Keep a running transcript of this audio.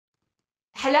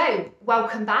Hello,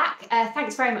 welcome back.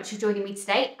 Thanks very much for joining me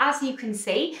today. As you can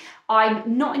see,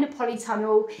 I'm not in a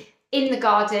polytunnel, in the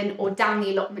garden or down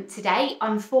the allotment today.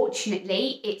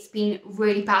 Unfortunately, it's been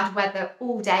really bad weather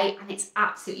all day and it's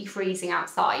absolutely freezing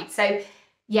outside. So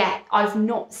yeah, I've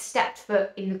not stepped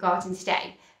foot in the garden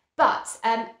today. But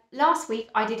last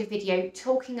week I did a video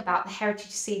talking about the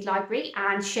Heritage Seed Library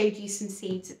and showed you some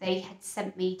seeds that they had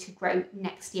sent me to grow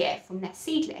next year from their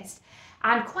seed list.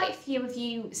 And quite a few of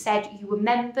you said you were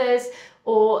members,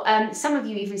 or some of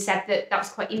you even said that that was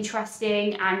quite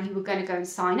interesting and you were going to go and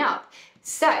sign up.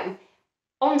 So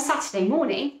on Saturday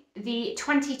morning, the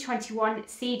 2021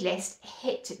 seed list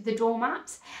hit the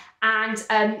doormat, and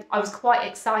I was quite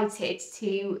excited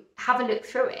to have a look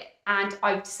through it. And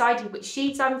I've decided which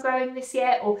seeds I'm growing this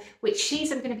year or which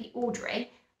seeds I'm going to be ordering,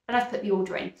 and I've put the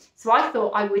order in. So I thought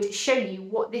I would show you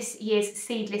what this year's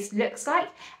seed list looks like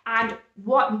and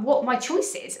what my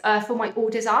choices for my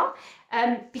orders are,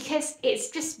 because it's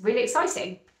just really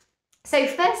exciting. So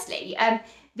firstly,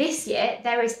 this year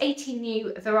there is 18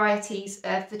 new varieties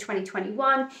for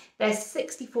 2021. There's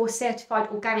 64 certified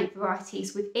organic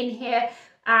varieties within here,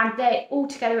 and there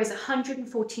altogether is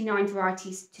 149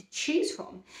 varieties to choose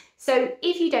from. So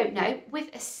if you don't know,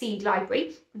 with a seed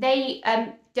library, they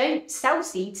don't sell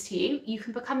seeds to you. You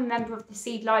can become a member of the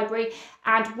seed library,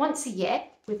 and once a year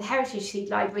with the Heritage Seed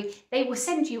Library, they will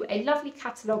send you a lovely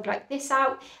catalogue like this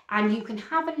out, and you can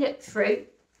have a look through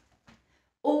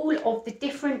all of the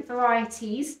different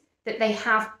varieties that they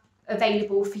have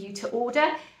available for you to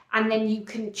order, and then you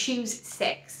can choose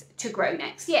 6 to grow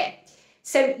next year.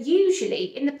 So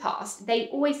usually in the past, they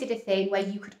always did a thing where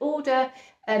you could order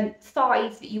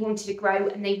 5 that you wanted to grow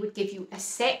and they would give you a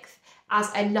 6th as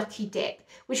a lucky dip,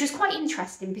 which was quite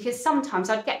interesting because sometimes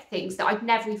I'd get things that I'd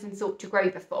never even thought to grow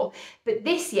before. But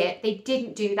this year they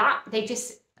didn't do that. They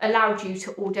just allowed you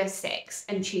to order 6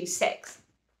 and choose 6.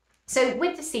 So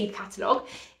with the seed catalogue,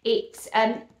 it's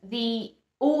the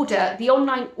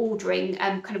online ordering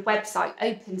kind of website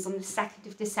opens on the 2nd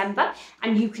of December,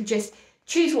 and you can just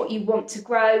choose what you want to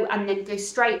grow and then go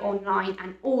straight online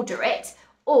and order it.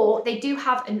 Or they do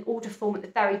have an order form at the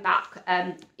very back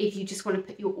if you just want to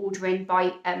put your order in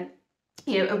by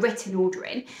a written order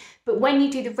in. But when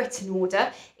you do the written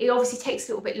order, it obviously takes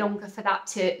a little bit longer for that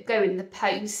to go in the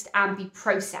post and be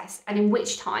processed, and in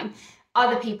which time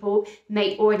other people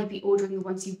may already be ordering the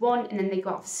ones you want, and then they go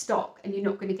out of stock and you're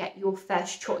not going to get your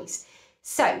first choice.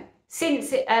 So since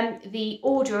the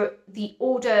order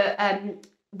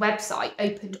website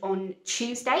opened on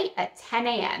Tuesday at 10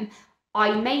 a.m,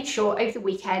 I made sure over the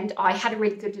weekend I had a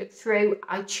really good look through.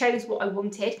 I chose what I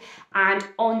wanted, and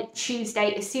on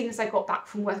Tuesday, as soon as I got back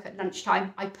from work at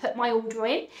lunchtime, I put my order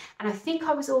in, and I think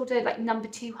I was ordered like number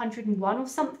 201 or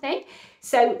something.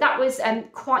 So that was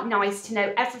quite nice to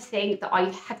know everything that I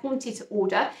had wanted to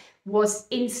order was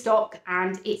in stock,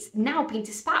 and it's now been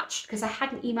dispatched because I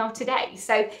had an email today.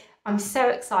 So I'm so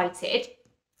excited.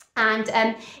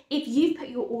 And if you've put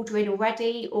your order in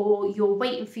already, or you're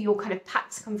waiting for your kind of pack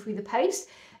to come through the post,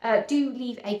 do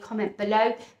leave a comment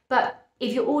below. But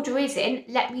if your order is in,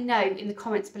 let me know in the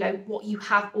comments below what you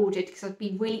have ordered, because I'd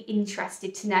be really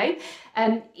interested to know.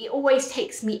 It always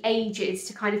takes me ages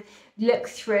to kind of look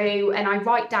through, and I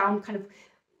write down kind of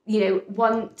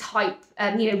one type,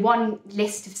 one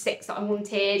list of 6 that I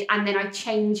wanted, and then I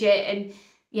change it. And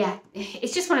yeah,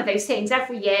 it's just one of those things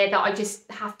every year that I just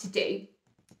have to do.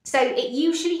 So it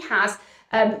usually has,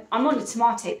 I'm on the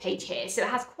tomato page here, so it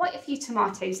has quite a few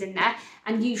tomatoes in there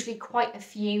and usually quite a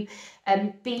few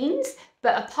beans.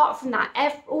 But apart from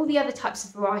that, all the other types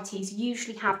of varieties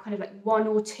usually have kind of like 1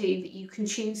 or 2 that you can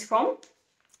choose from.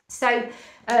 So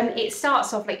it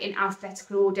starts off like in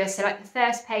alphabetical order. So like the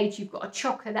first page, you've got a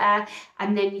chocker there,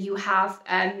 and then you have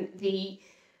the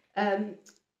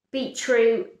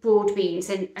beetroot, broad beans,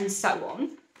 and so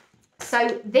on.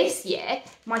 So this year,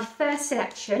 my first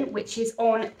selection, which is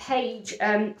on page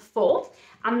 4,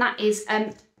 and that is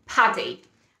paddy,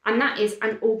 and that is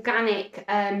an organic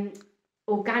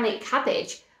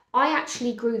cabbage. I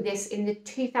actually grew this in the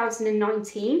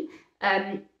 2019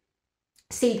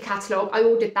 seed catalogue. I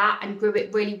ordered that and grew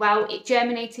it really well. It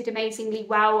germinated amazingly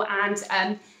well,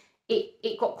 and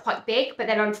it got quite big, but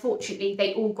then unfortunately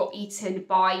they all got eaten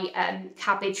by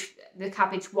the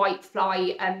cabbage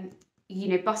whitefly,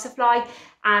 butterfly,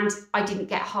 and I didn't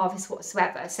get harvest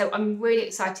whatsoever. So I'm really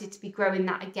excited to be growing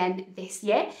that again this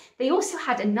year. They also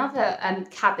had another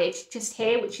cabbage just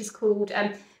here, which is called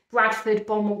Bradford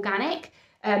Bomb Organic,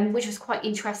 which was quite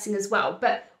interesting as well.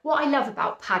 But what I love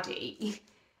about paddy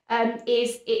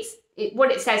is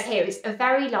what it says here is a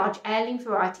very large heirloom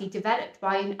variety developed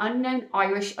by an unknown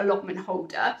Irish allotment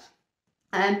holder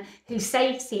who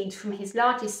saved seeds from his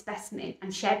largest specimen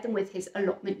and shared them with his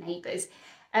allotment neighbours.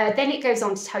 Then it goes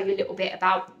on to tell you a little bit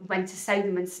about when to sow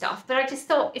them and stuff. But I just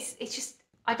thought it's just,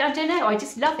 I don't know, I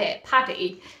just love it.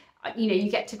 Paddy, you know, you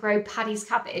get to grow Paddy's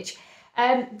cabbage.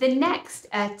 The next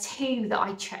two that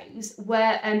I chose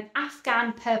were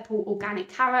Afghan purple organic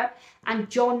carrot and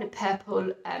John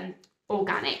purple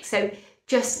organic. So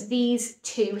just these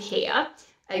two here.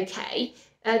 Okay.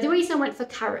 The reason I went for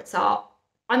carrots are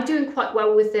I'm doing quite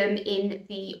well with them in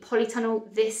the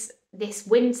polytunnel this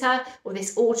winter or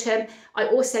this autumn. I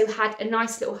also had a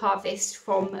nice little harvest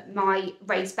from my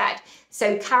raised bed.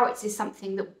 So carrots is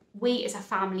something that we as a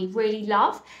family really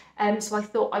love. So I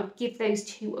thought I would give those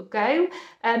two a go.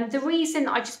 The reason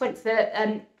I just went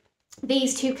for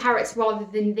these two carrots rather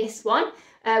than this one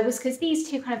was because these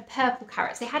two kind of purple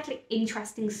carrots, they had like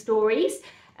interesting stories.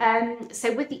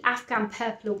 So with the Afghan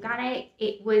purple organic,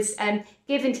 it was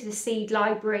given to the seed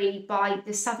library by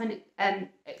the Southern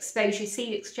Exposure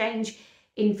Seed Exchange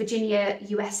in Virginia,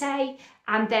 USA.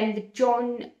 And then the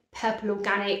John purple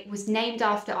organic was named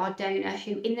after our donor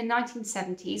who in the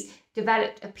 1970s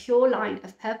developed a pure line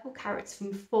of purple carrots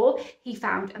from 4 he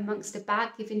found amongst a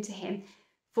bag given to him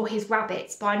for his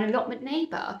rabbits by an allotment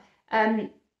neighbour. And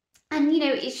you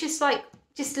know, it's just like,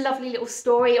 just a lovely little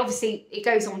story. Obviously, it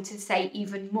goes on to say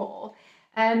even more.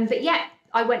 But yeah,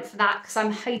 I went for that because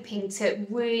I'm hoping to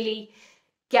really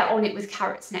get on it with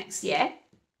carrots next year.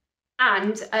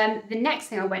 And the next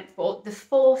thing I went for, the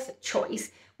fourth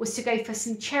choice, was to go for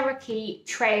some Cherokee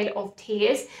Trail of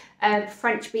Tears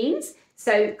French beans.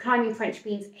 So climbing French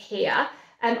beans here.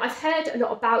 I've heard a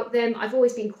lot about them. I've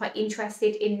always been quite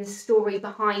interested in the story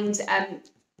behind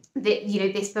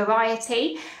this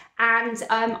variety. And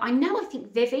I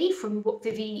think Vivi, from what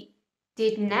Vivi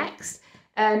did next,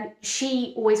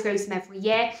 she always grows them every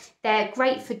year. They're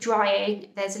great for drying.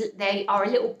 They are a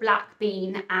little black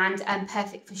bean and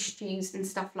perfect for stews and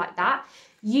stuff like that.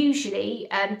 Usually,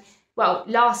 well,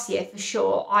 last year for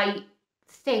sure, I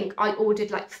think I ordered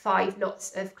like 5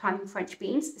 lots of climbing French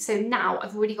beans. So now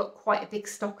I've already got quite a big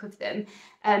stock of them.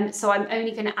 So I'm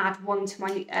only going to add one to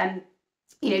my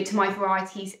to my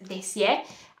varieties this year.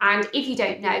 And if you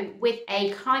don't know, with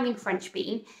a climbing French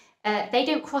bean, they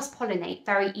don't cross-pollinate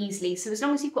very easily. So as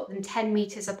long as you've got them 10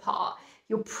 metres apart,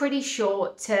 you're pretty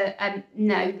sure to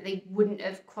know that they wouldn't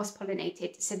have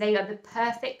cross-pollinated. So they are the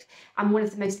perfect and one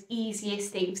of the most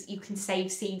easiest things you can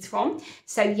save seeds from.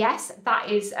 So yes, that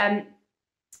is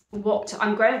what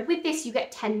I'm growing. With this, you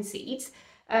get 10 seeds.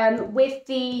 With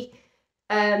the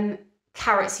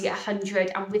carrots you get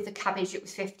 100, and with the cabbage it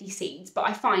was 50 seeds. But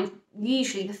I find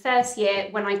usually the first year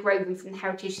when I grow them from the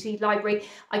Heritage Seed Library,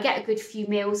 I get a good few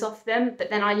meals off them, but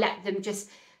then I let them just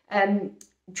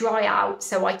dry out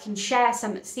so I can share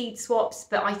some at seed swaps,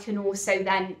 but I can also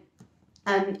then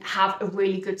have a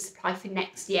really good supply for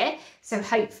next year. So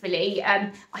hopefully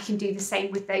I can do the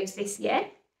same with those this year.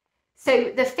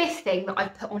 So the fifth thing that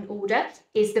I've put on order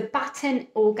is the Batten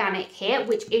Organic here,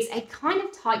 which is a kind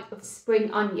of type of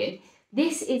spring onion.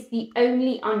 This is the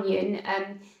only onion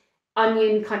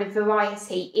kind of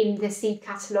variety in the seed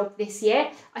catalogue this year.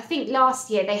 I think last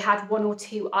year they had 1 or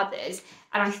 2 others,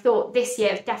 and I thought this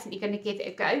year I'm definitely going to give it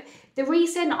a go. The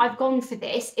reason I've gone for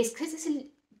this is because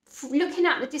looking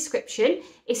at the description,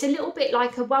 it's a little bit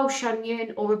like a Welsh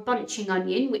onion or a bunching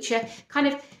onion, which are kind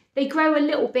of, they grow a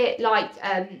little bit like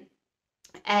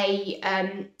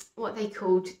what they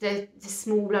called the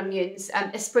small onions,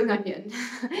 a spring onion.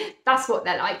 That's what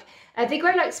they're like. They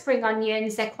grow like spring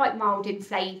onions. They're quite mild in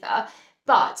flavour,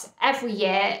 but every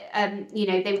year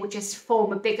they will just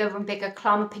form a bigger and bigger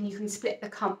clump, and you can split the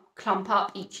clump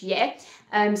up each year.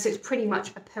 So it's pretty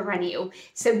much a perennial.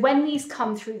 So when these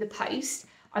come through the post,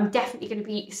 I'm definitely going to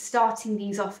be starting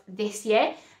these off this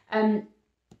year,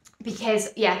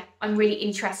 because yeah, I'm really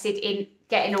interested in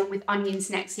getting on with onions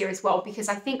next year as well, because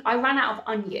I think I ran out of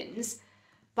onions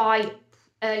by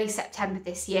early September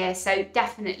this year. So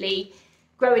definitely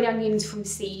growing onions from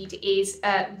seed is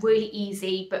really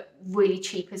easy but really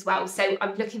cheap as well. So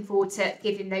I'm looking forward to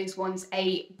giving those ones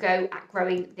a go at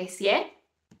growing this year.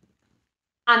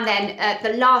 And then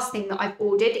the last thing that I've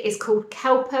ordered is called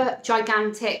Kelper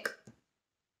Gigantic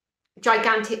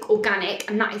Organic,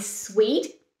 and that is Swede.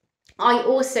 I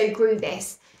also grew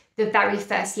this the very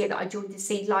first year that I joined the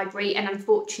seed library, and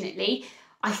unfortunately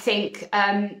I think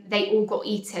they all got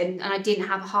eaten and I didn't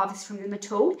have a harvest from them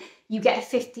at all. You get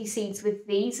 50 seeds with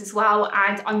these as well,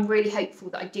 and I'm really hopeful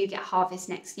that I do get a harvest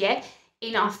next year.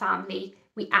 In our family,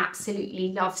 we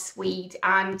absolutely love Swede,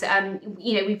 and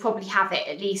we probably have it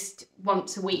at least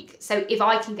once a week. So if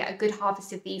I can get a good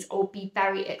harvest of these, I'll be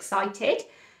very excited.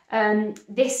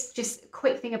 This, just a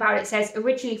quick thing about it, says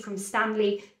originally from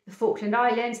Stanley, the Falkland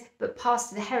Islands, but passed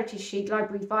to the Heritage Seed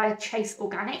Library via Chase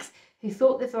Organics, who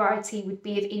thought the variety would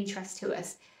be of interest to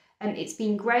us. It's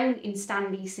been grown in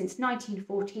Stanley since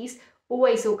 1940s,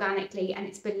 always organically, and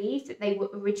it's believed that they were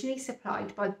originally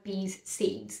supplied by bees'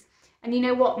 seeds. And you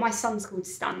know what? My son's called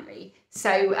Stanley.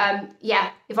 So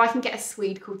yeah, if I can get a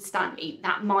Swede called Stanley,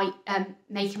 that might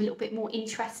make him a little bit more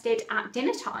interested at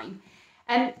dinner time.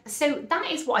 So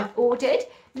that is what I've ordered.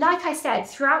 Like I said,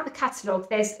 throughout the catalogue,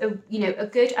 there's a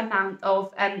good amount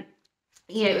of a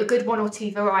good 1 or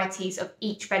 2 varieties of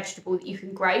each vegetable that you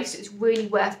can grow. So it's really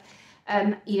worth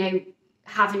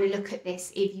having a look at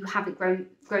this if you haven't grown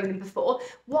them before.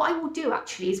 What I will do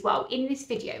actually as well, in this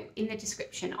video, in the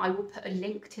description, I will put a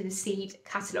link to the seed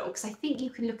catalogue, because I think you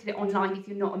can look at it online if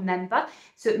you're not a member,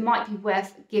 so it might be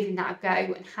worth giving that a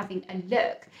go and having a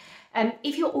look.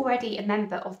 If you're already a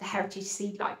member of the Heritage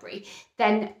Seed Library,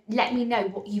 then let me know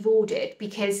what you've ordered,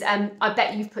 because I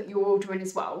bet you've put your order in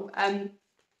as well.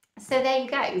 So there you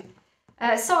go.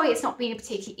 Sorry it's not been a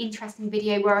particularly interesting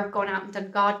video where I've gone out and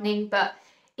done gardening, but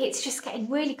it's just getting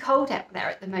really cold out there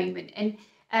at the moment.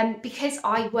 And because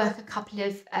I work a couple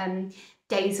of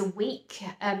days a week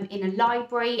in a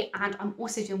library, and I'm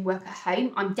also doing work at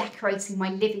home, I'm decorating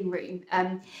my living room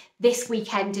this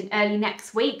weekend and early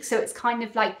next week. So it's kind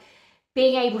of like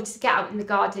being able to get out in the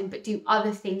garden but do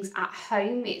other things at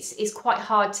home. It's quite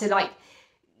hard to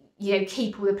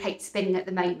keep all the plates spinning at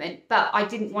the moment, but I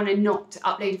didn't want to not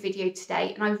upload a video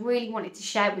today, and I really wanted to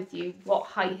share with you what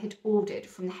I had ordered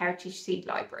from the Heritage Seed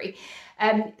Library.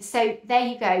 So there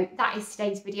you go, that is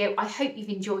today's video. I hope you've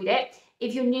enjoyed it.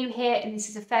 If you're new here and this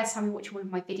is the first time you're watching one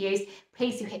of my videos,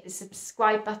 please do hit the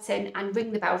subscribe button and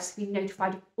ring the bell so you're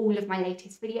notified of all of my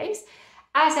latest videos.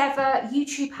 As ever,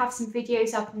 YouTube have some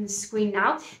videos up on the screen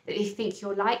now that they think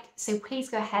you'll like, so please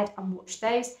go ahead and watch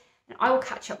those. And I will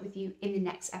catch up with you in the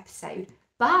next episode.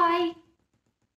 Bye!